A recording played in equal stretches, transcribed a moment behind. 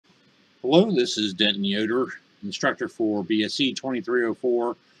Hello, this is Denton Yoder, instructor for BSE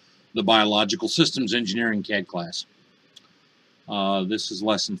 2304, the Biological Systems Engineering CAD class. This is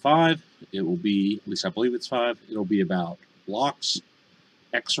lesson 5. It will be, at least I believe it's 5, it'll be about blocks,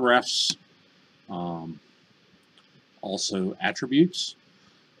 Xrefs, also attributes.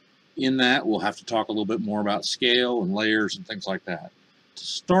 In that, we'll have to talk a little bit more about scale and layers and things like that. To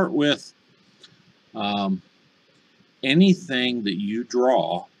start with, anything that you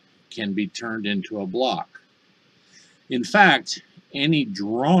draw can be turned into a block. In fact, any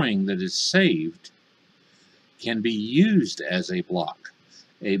drawing that is saved can be used as a block.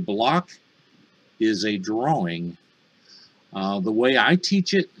 A block is a drawing. The way I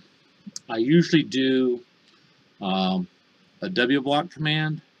teach it, I usually do a W block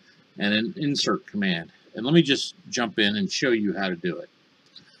command and an insert command. And let me just jump in and show you how to do it.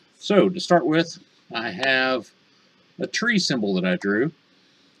 So to start with, I have a tree symbol that I drew.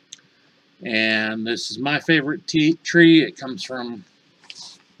 And this is my favorite tree. It comes from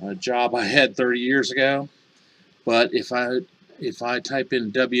a job I had 30 years ago. But if I type in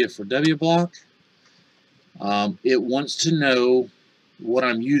W for W block, it wants to know what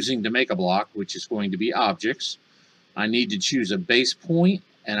I'm using to make a block, which is going to be objects. I need to choose a base point,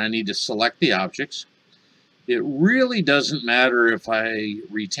 and I need to select the objects. It really doesn't matter if I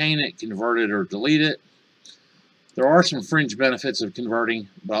retain it, convert it, or delete it. There are some fringe benefits of converting,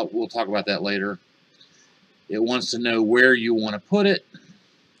 but we'll talk about that later. It wants to know where you want to put it.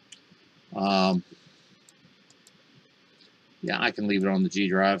 Yeah, I can leave it on the G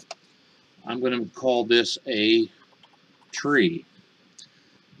drive. I'm going to call this a tree.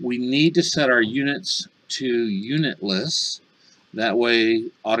 We need to set our units to unitless. That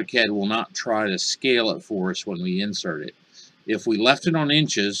way, AutoCAD will not try to scale it for us when we insert it. If we left it on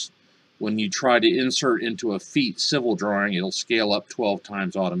inches, when you try to insert into a feet civil drawing, it'll scale up 12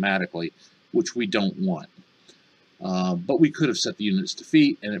 times automatically, which we don't want. But we could have set the units to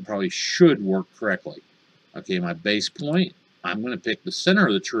feet, and it probably should work correctly. Okay, my base point, I'm going to pick the center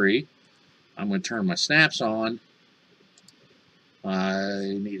of the tree. I'm going to turn my snaps on.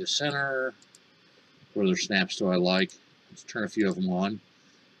 I need a center. What other snaps do I like? Let's turn a few of them on.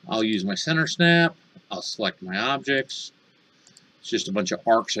 I'll use my center snap. I'll select my objects. It's just a bunch of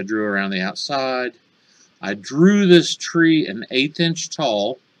arcs I drew around the outside. I drew this tree an 1/8 inch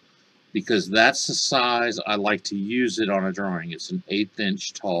tall because that's the size I like to use it on a drawing. It's an 1/8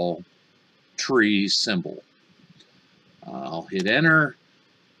 inch tall tree symbol. I'll hit enter.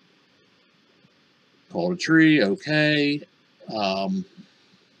 Call it a tree. Okay.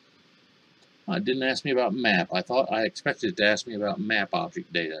 It didn't ask me about map. I expected it to ask me about map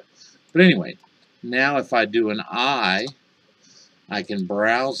object data. But anyway, now if I do an I can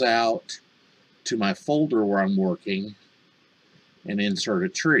browse out to my folder where I'm working and insert a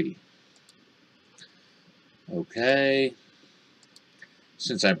tree. Okay.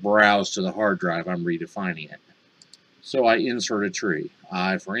 Since I browsed to the hard drive, I'm redefining it. So I insert a tree.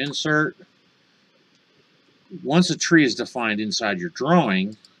 I for insert. Once a tree is defined inside your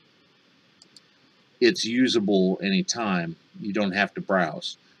drawing, it's usable anytime. You don't have to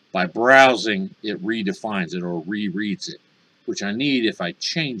browse. By browsing, it redefines it or rereads it, which I need if I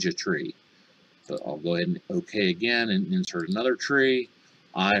change a tree. So I'll go ahead and OK again and insert another tree.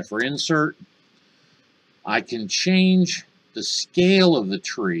 I for insert. I can change the scale of the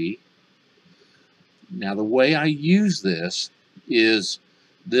tree. Now the way I use this is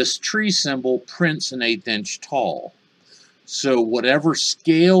this tree symbol prints an 1/8 inch tall. So whatever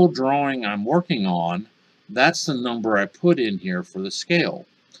scale drawing I'm working on, that's the number I put in here for the scale.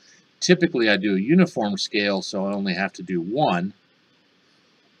 Typically I do a uniform scale, so I only have to do 1.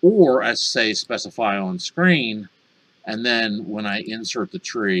 Or I say specify on screen, and then when I insert the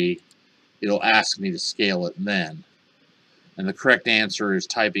tree, it'll ask me to scale it then. And the correct answer is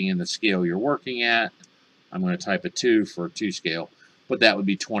typing in the scale you're working at. I'm going to type a 2 for a 2 scale, but that would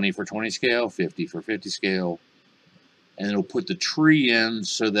be 20 for 20 scale, 50 for 50 scale. And it'll put the tree in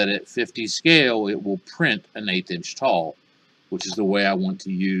so that at 50 scale, it will print an 1/8 inch tall, which is the way I want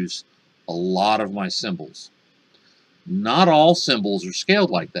to use a lot of my symbols. Not all symbols are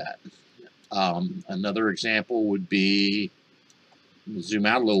scaled like that. Another example would be, zoom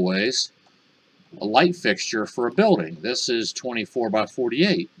out a little ways, a light fixture for a building. This is 24 by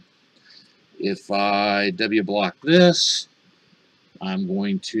 48. If I W block this, I'm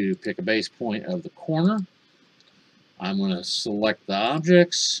going to pick a base point of the corner. I'm going to select the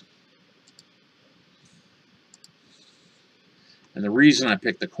objects. And the reason I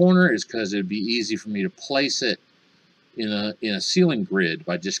picked the corner is because it would be easy for me to place it in a ceiling grid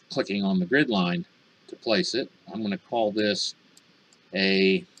by just clicking on the grid line to place it. I'm going to call this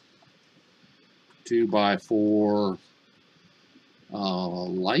a 2x4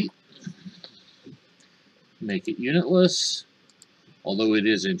 light. Make it unitless, although it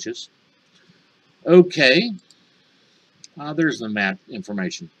is inches. Okay. There's the map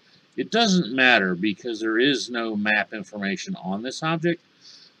information. It doesn't matter because there is no map information on this object.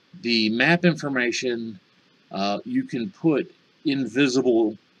 The map information, you can put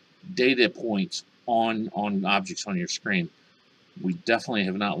invisible data points on objects on your screen. We definitely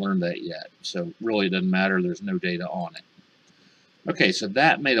have not learned that yet, so really it doesn't matter. There's no data on it. Okay, so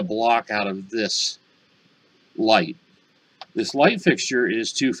that made a block out of this light. This light fixture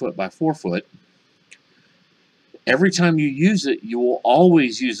is 2 foot by 4 foot. Every time you use it, you will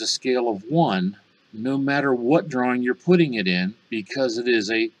always use a scale of 1, no matter what drawing you're putting it in, because it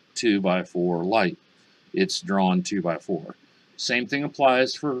is a 2 by 4 light. It's drawn 2 by 4. Same thing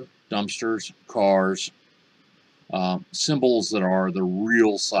applies for dumpsters, cars, symbols that are the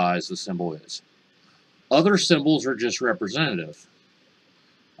real size the symbol is. Other symbols are just representative.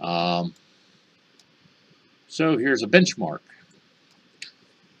 So here's a benchmark.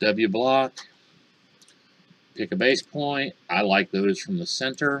 W block. Pick a base point. I like those from the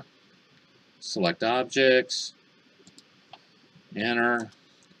center. Select objects. Enter.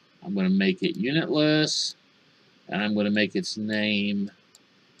 I'm going to make it unitless. And I'm going to make its name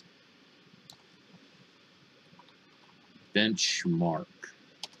benchmark.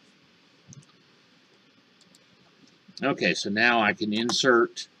 Okay, so now I can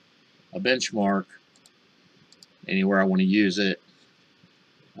insert a benchmark anywhere I want to use it.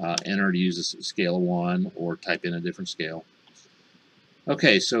 Enter to use a scale of 1 or type in a different scale.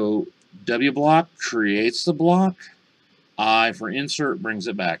 Okay, so W block creates the block. I for insert brings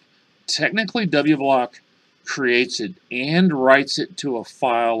it back. Technically, W block creates it and writes it to a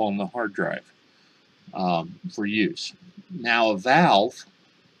file on the hard drive for use. Now a valve,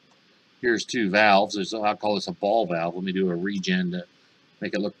 here's 2 valves. I'll call this a ball valve. Let me do a regen to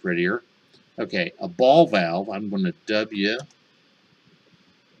make it look prettier. Okay, a ball valve, I'm going to W,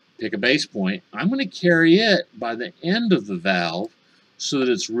 pick a base point. I'm going to carry it by the end of the valve so that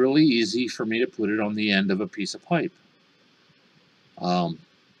it's really easy for me to put it on the end of a piece of pipe.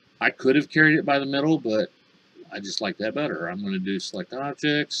 I could have carried it by the middle, but I just like that better. I'm going to do select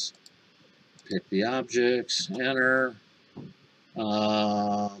objects, pick the objects, enter,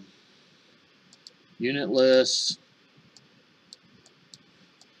 unitless,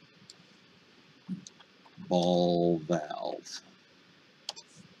 ball valve.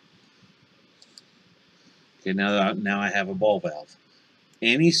 Okay, now I have a ball valve.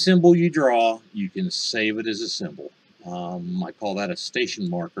 Any symbol you draw, you can save it as a symbol. I call that a station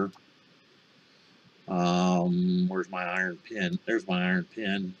marker. Where's my iron pin? There's my iron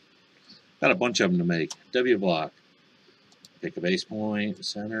pin. Got a bunch of them to make. W block. Pick a base point,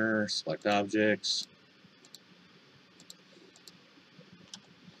 center, select objects.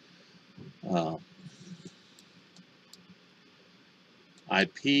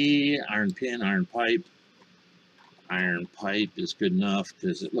 IP, iron pin, iron pipe. Iron pipe is good enough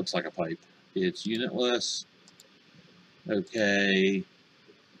because it looks like a pipe. It's unitless. Okay.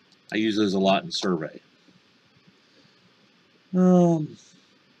 I use those a lot in survey.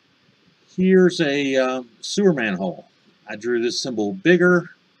 Here's a sewer manhole. I drew this symbol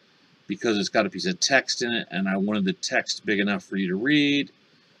bigger because it's got a piece of text in it, and I wanted the text big enough for you to read.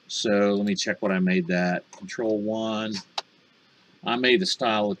 So let me check what I made that. Control 1. I made the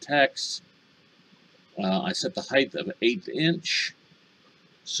style of text. I set the height of 1/8 inch.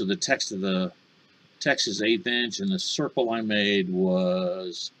 So the text is 1/8 inch, and the circle I made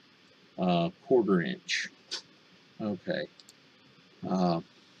was 1/4 inch. Okay.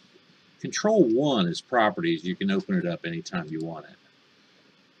 Control 1 is properties. You can open it up anytime you want it.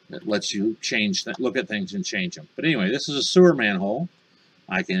 It lets you look at things and change them. But anyway, this is a sewer manhole.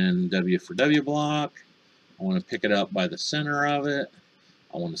 I can W for W block. I want to pick it up by the center of it.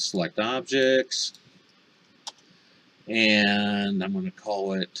 I want to select objects. And I'm going to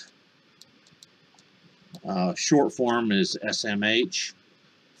call it, short form is SMH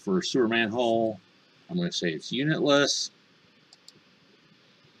for sewer manhole. I'm going to say it's unitless.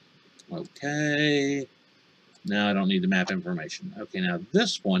 Okay. Now I don't need the map information. Okay, now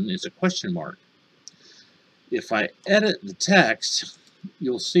this one is a question mark. If I edit the text,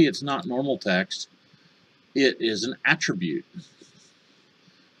 you'll see it's not normal text. It is an attribute.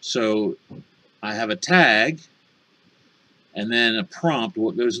 So I have a tag, and then a prompt,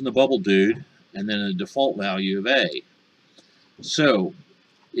 what goes in the bubble dude, and then a default value of A. So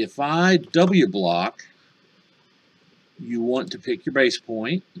if I W block, you want to pick your base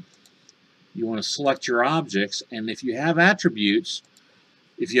point. You want to select your objects, and if you have attributes,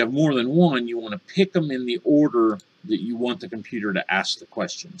 If you have more than one, you want to pick them in the order that you want the computer to ask the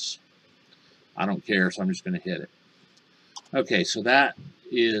questions. I don't care, so I'm just going to hit it. Okay, so that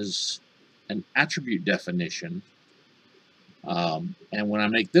is an attribute definition. And when I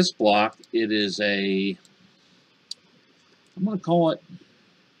make this block, it is I'm going to call it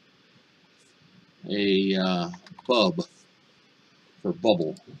a bub for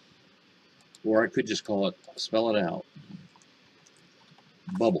bubble. Or I could just call it, spell it out,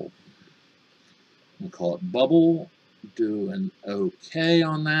 bubble. I'm going to call it bubble, do an OK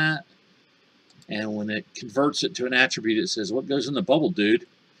on that. And when it converts it to an attribute, it says, what goes in the bubble, dude?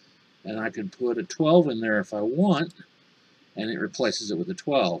 And I could put a 12 in there if I want, and it replaces it with a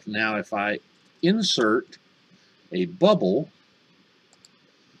 12. Now, if I insert a bubble,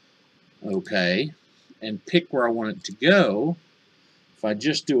 OK, and pick where I want it to go, if I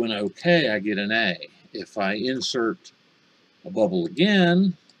just do an OK, I get an A. If I insert a bubble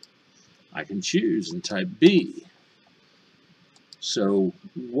again, I can choose and type B. So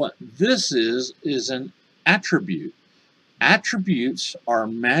what this is an attribute. Attributes are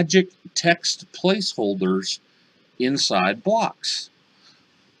magic text placeholders inside blocks.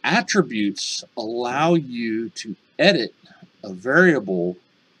 Attributes allow you to edit a variable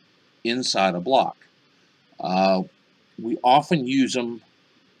inside a block. We often use them,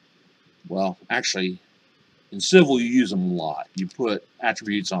 well, actually, in Civil you use them a lot. You put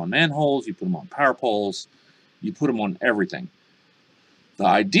attributes on manholes, you put them on power poles, you put them on everything. The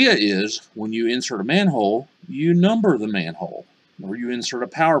idea is when you insert a manhole, you number the manhole. Or you insert a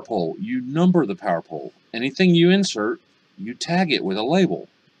power pole, you number the power pole. Anything you insert, you tag it with a label.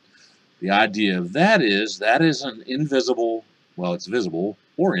 The idea of that is an invisible, well, it's visible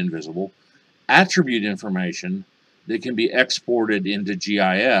or invisible, attribute information that can be exported into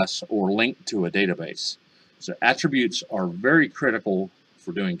GIS or linked to a database. So attributes are very critical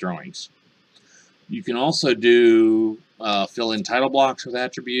for doing drawings. You can also do fill in title blocks with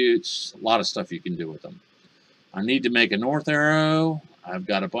attributes, a lot of stuff you can do with them. I need to make a north arrow. I've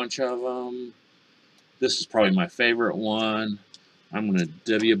got a bunch of them. This is probably my favorite one. I'm going to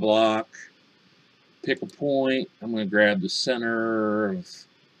W block, pick a point. I'm going to grab the center of,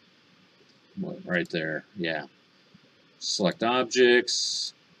 right there, yeah. Select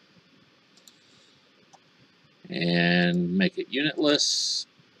objects and make it unitless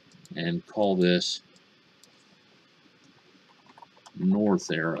and call this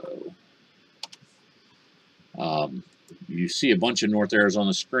north arrow. You see a bunch of north arrows on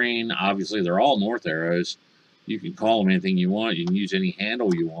the screen. Obviously, they're all north arrows. You can call them anything you want. You can use any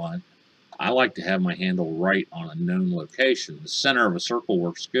handle you want. I like to have my handle right on a known location. The center of a circle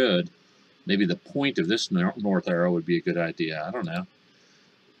works good. Maybe the point of this north arrow would be a good idea. I don't know.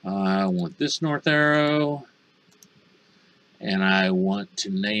 I want this north arrow, and I want to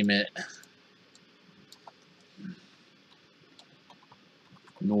name it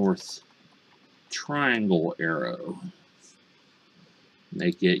north triangle arrow.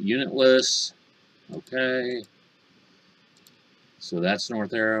 Make it unitless. Okay. So that's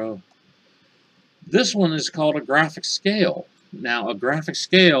north arrow. This one is called a graphic scale. Now, a graphic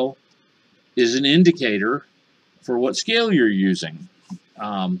scale is an indicator for what scale you're using.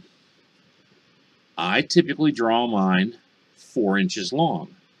 I typically draw mine 4 inches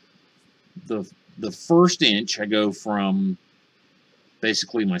long. The first inch I go from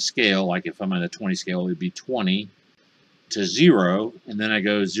basically my scale, like if I'm at a 20 scale, it would be 20 to 0, and then I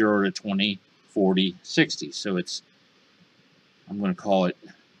go 0 to 20, 40, 60. So it's, I'm going to call it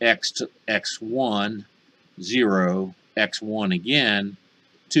X to X1, 0, X1 again,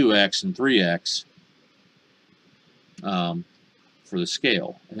 2X and 3X for the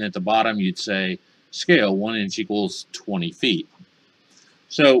scale. And at the bottom you'd say scale 1 inch equals 20 feet.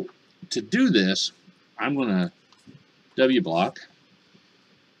 So to do this, I'm going to W block,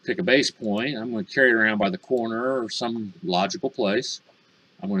 pick a base point. I'm going to carry it around by the corner or some logical place.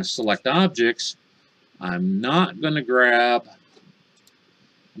 I'm going to select objects. I'm going to grab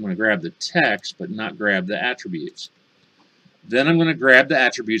the text, but not grab the attributes. Then I'm going to grab the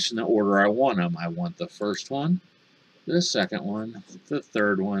attributes in the order I want them. I want the first one, the second one, the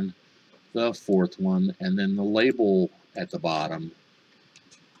third one, the fourth one, and then the label at the bottom.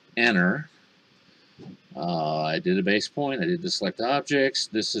 Enter. I did a base point. I did the select objects.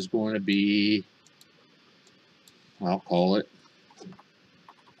 This is going to be, I'll call it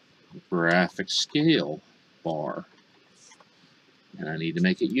graphic scale bar. And I need to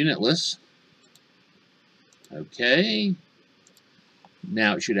make it unitless. Okay.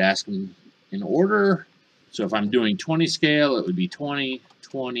 Now it should ask them in order. So if I'm doing 20 scale, it would be 20,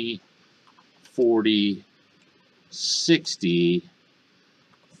 20, 40, 60,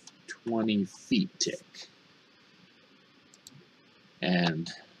 20 feet tick.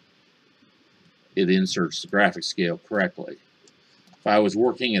 And it inserts the graphic scale correctly. If I was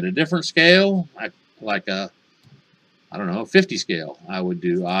working at a different scale, like a, I don't know, 50 scale, I would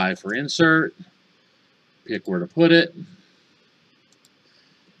do I for insert, pick where to put it,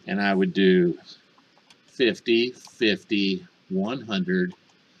 and I would do 50, 50, 100,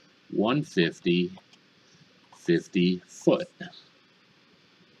 150, 50 foot.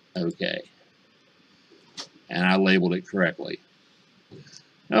 Okay. And I labeled it correctly.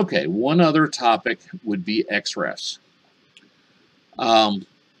 Okay, one other topic would be Xrefs.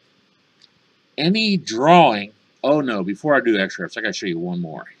 Any drawing, oh no, before I do Xrefs, I gotta show you one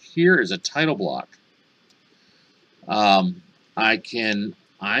more. Here is a title block. I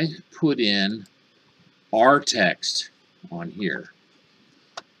put in Rtext on here.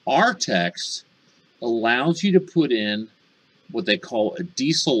 Rtext allows you to put in what they call a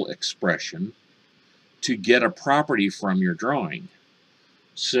diesel expression to get a property from your drawing.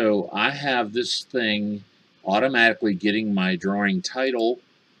 So I have this thing automatically getting my drawing title,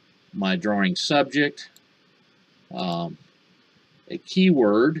 my drawing subject, a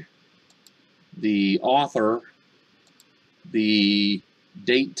keyword, the author, the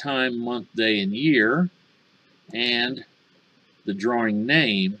date, time, month, day, and year, and the drawing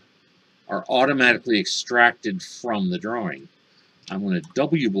name are automatically extracted from the drawing. I'm going to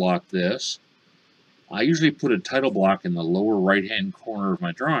W block this. I usually put a title block in the lower right-hand corner of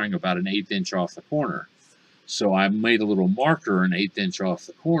my drawing, about an 1/8 inch off the corner. So I made a little marker an 1/8 inch off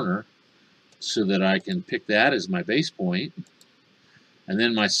the corner so that I can pick that as my base point. And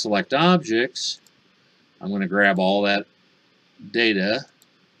then my select objects, I'm going to grab all that data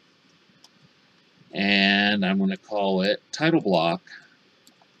and I'm going to call it title block.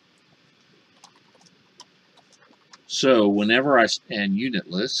 So whenever and unit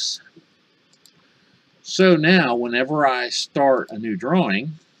lists. So now whenever I start a new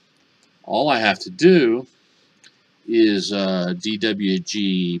drawing, all I have to do is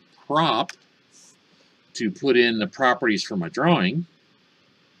DWG prop to put in the properties for my drawing,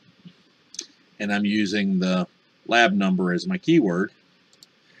 and I'm using the lab number as my keyword,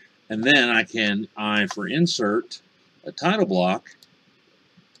 and then I for insert a title block,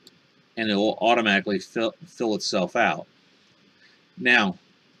 and it will automatically fill itself out. Now,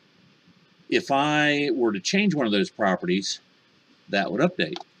 if I were to change one of those properties, that would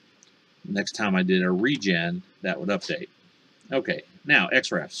update. Next time I did a regen, that would update. Okay, now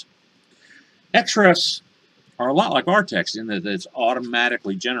Xrefs. Xrefs are a lot like Rtext in that it's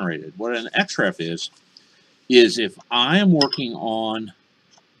automatically generated. What an Xref is if I am working on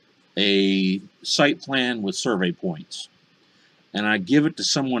a site plan with survey points and I give it to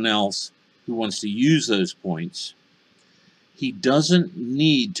someone else who wants to use those points, he doesn't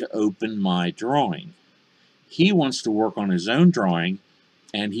need to open my drawing. He wants to work on his own drawing,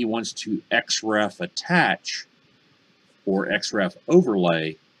 and he wants to Xref attach or Xref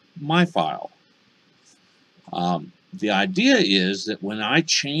overlay my file. The idea is that when I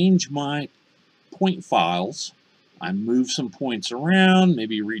change my point files, I move some points around,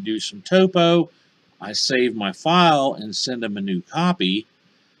 maybe redo some topo, I save my file and send him a new copy.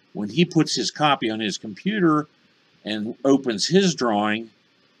 When he puts his copy on his computer and opens his drawing,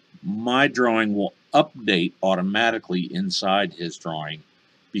 my drawing will update automatically inside his drawing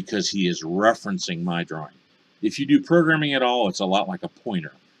because he is referencing my drawing. If you do programming at all, it's a lot like a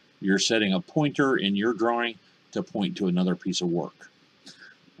pointer. You're setting a pointer in your drawing to point to another piece of work.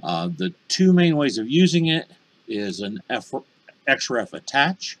 The two main ways of using it is an Xref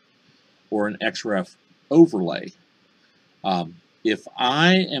attach or an Xref overlay. If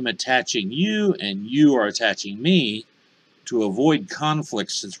I am attaching you and you are attaching me, to avoid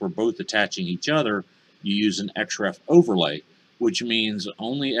conflicts, since we're both attaching each other, you use an Xref overlay, which means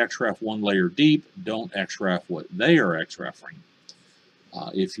only Xref one layer deep, don't Xref what they are Xrefing.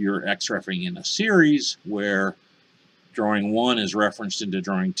 If you're Xrefing in a series where drawing 1 is referenced into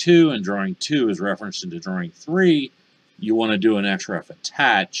drawing 2 and drawing 2 is referenced into drawing 3, you want to do an Xref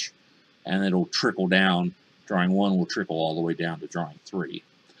attach, and it'll trickle down. Drawing 1 will trickle all the way down to drawing 3.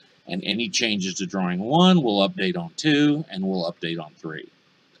 And any changes to drawing 1 will update on 2 and will update on 3.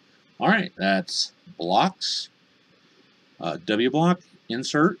 All right, that's blocks, W block,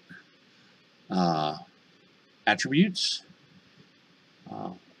 insert, attributes,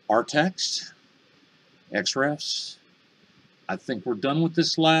 Rtext, Xrefs. I think we're done with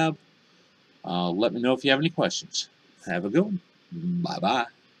this lab. Let me know if you have any questions. Have a good one. Bye-bye.